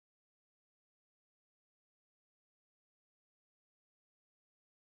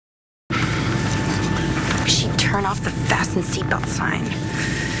turn off the fasten seatbelt sign.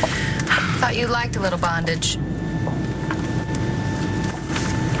 Thought you liked a little bondage.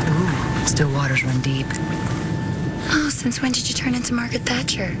 Ooh, still waters run deep. Oh, since when did you turn into Margaret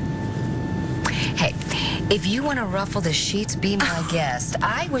Thatcher? Hey, if you want to ruffle the sheets, be my guest.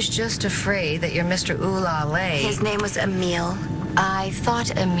 I was just afraid that your Mr. Ooh-La-Lay... His name was Emile. I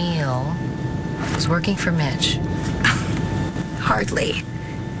thought Emile was working for Mitch. Hardly.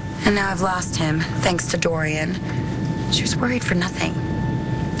 And now I've lost him, thanks to Dorian. She was worried for nothing.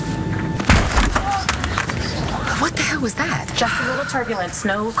 What the hell was that? Just a little turbulence,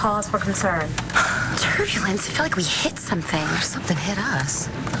 no cause for concern. Turbulence? I feel like we hit something. Or something hit us.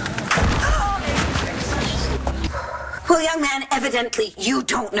 Well, young man, evidently you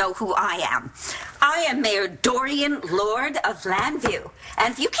don't know who I am. I am Mayor Dorian, Lord of Llanview.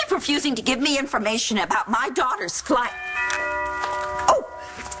 And if you keep refusing to give me information about my daughter's flight... Oh,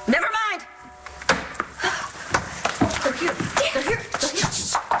 never mind. They're here. They're here. They're here.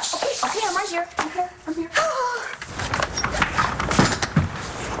 Okay, I'm right here. I'm here.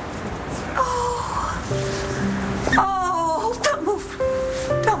 Oh, don't move.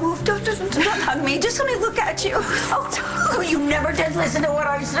 Don't move. Don't hug me. Just let me look at you. Oh, you never did listen to what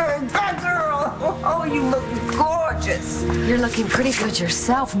I said. That girl. Oh, you look gorgeous. You're looking pretty good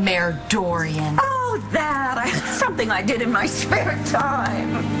yourself, Mayor Dorian. Oh, something I did in my spare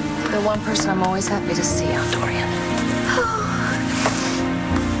time. The one person I'm always happy to see on Dorian.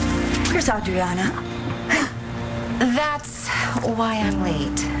 Where's Adriana? That's why I'm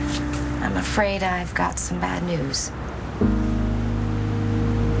late. I'm afraid I've got some bad news.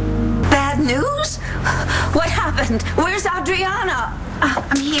 Bad news? What happened? Where's Adriana?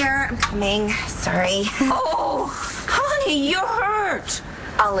 I'm here. I'm coming. Sorry. Oh, honey, you're hurt.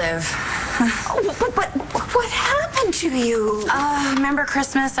 I'll live. But what happened to you? Remember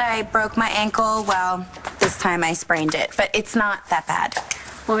Christmas? I broke my ankle. Well, this time I sprained it, but it's not that bad.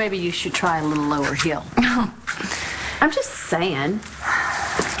 Well, maybe you should try a little lower heel. I'm just saying.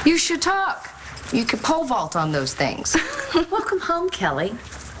 You should talk. You could pole vault on those things. Welcome home, Kelly.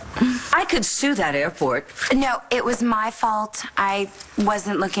 I could sue that airport. No, it was my fault. I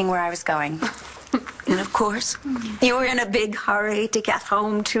wasn't looking where I was going. And of course, you were in a big hurry to get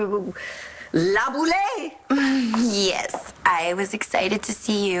home to La Boulée. Yes, I was excited to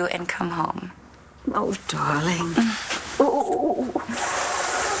see you and come home. Oh, darling.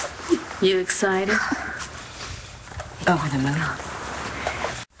 You excited? Over the moon.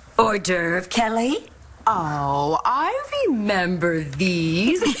 Hors d'oeuvre, Kelly. Oh, I remember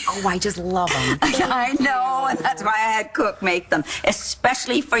these. Oh, I just love them. I know, and that's why I had Cook make them,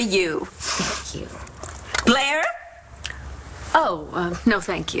 especially for you. Thank you. Blair? Oh, no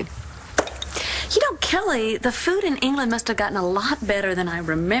thank you. You know, Kelly, the food in England must have gotten a lot better than I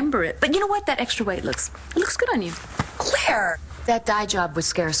remember it. But you know what? That extra weight looks good on you. Claire, that dye job would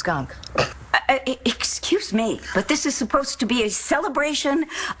scare a skunk. Excuse me, but this is supposed to be a celebration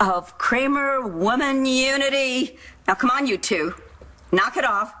of Kramer woman unity. Now, come on, you two. Knock it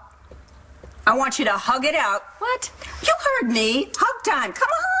off. I want you to hug it out. What? You heard me. Hug time. Come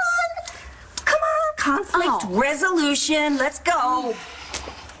on. Come on. Conflict resolution. Let's go.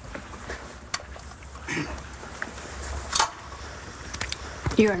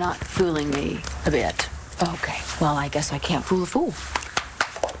 You're not fooling me a bit. Okay, well, I guess I can't fool a fool.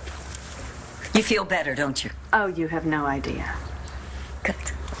 You feel better, don't you? Oh, you have no idea. Good.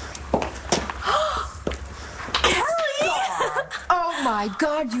 Oh, my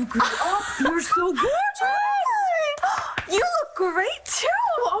God, you grew up. You're so gorgeous. You look great, too.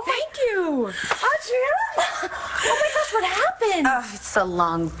 Oh, thank you. Adriana. Oh, my gosh, what happened? Oh, it's a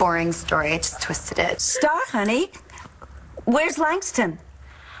long, boring story. I just twisted it. Star, honey. Where's Langston?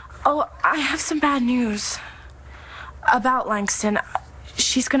 Oh, I have some bad news about Langston.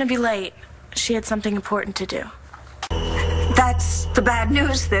 She's gonna be late. She had something important to do. That's the bad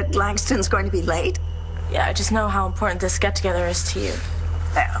news, that Langston's going to be late? Yeah, I just know how important this get-together is to you.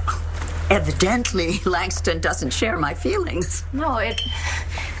 Well, evidently, Langston doesn't share my feelings. No,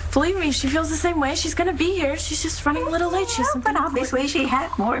 believe me, she feels the same way. She's gonna be here. She's just running a little late. She has something But obviously she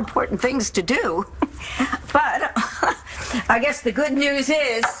had more important things to do. But I guess the good news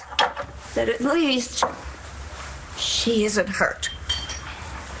is that at least she isn't hurt.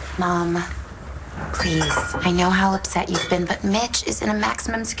 Mom, please. I know how upset you've been, but Mitch is in a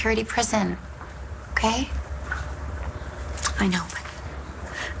maximum security prison. Okay? I know, but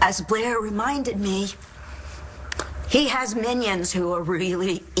as Blair reminded me, he has minions who are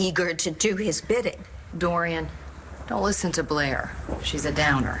really eager to do his bidding. Dorian, don't listen to Blair. She's a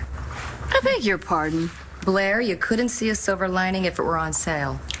downer. I beg your pardon. Blair, you couldn't see a silver lining if it were on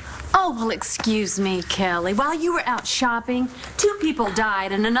sale. Oh, well, excuse me, Kelly. While you were out shopping, 2 people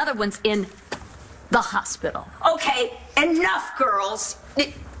died and another one's in the hospital. Okay, enough, girls.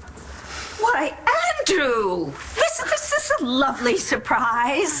 Why, Andrew, this is a lovely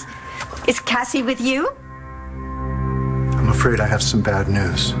surprise. Is Cassie with you? I'm afraid I have some bad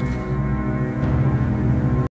news.